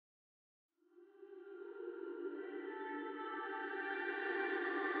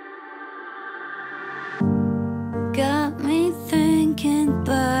Got me thinking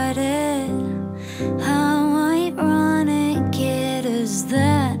about it. How ironic it is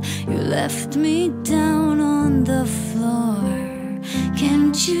that you left me down on the floor.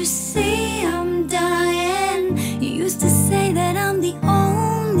 Can't you see I'm dying? You used to say that I'm the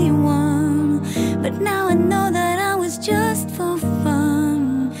only one, but now I know that I was just for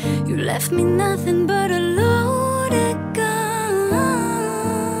fun. You left me nothing but a loaded gun.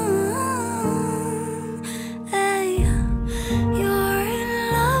 Hey, you're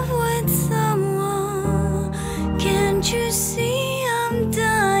in love with someone. Can't you see I'm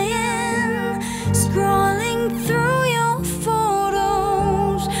dying? Scrolling through your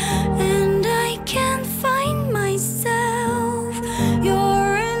photos, and I can't find myself.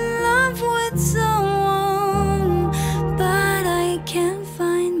 You're in love with someone, but I can't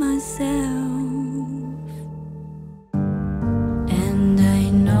find myself. And I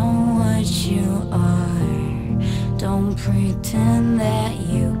know what you are. Don't pretend that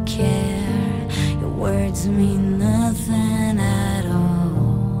you care. Your words mean nothing at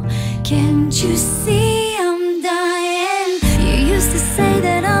all. Can't you see I'm dying? You used to say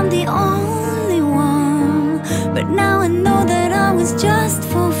that I'm the only one, but now I know that I was just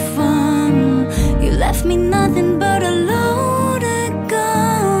for fun. You left me nothing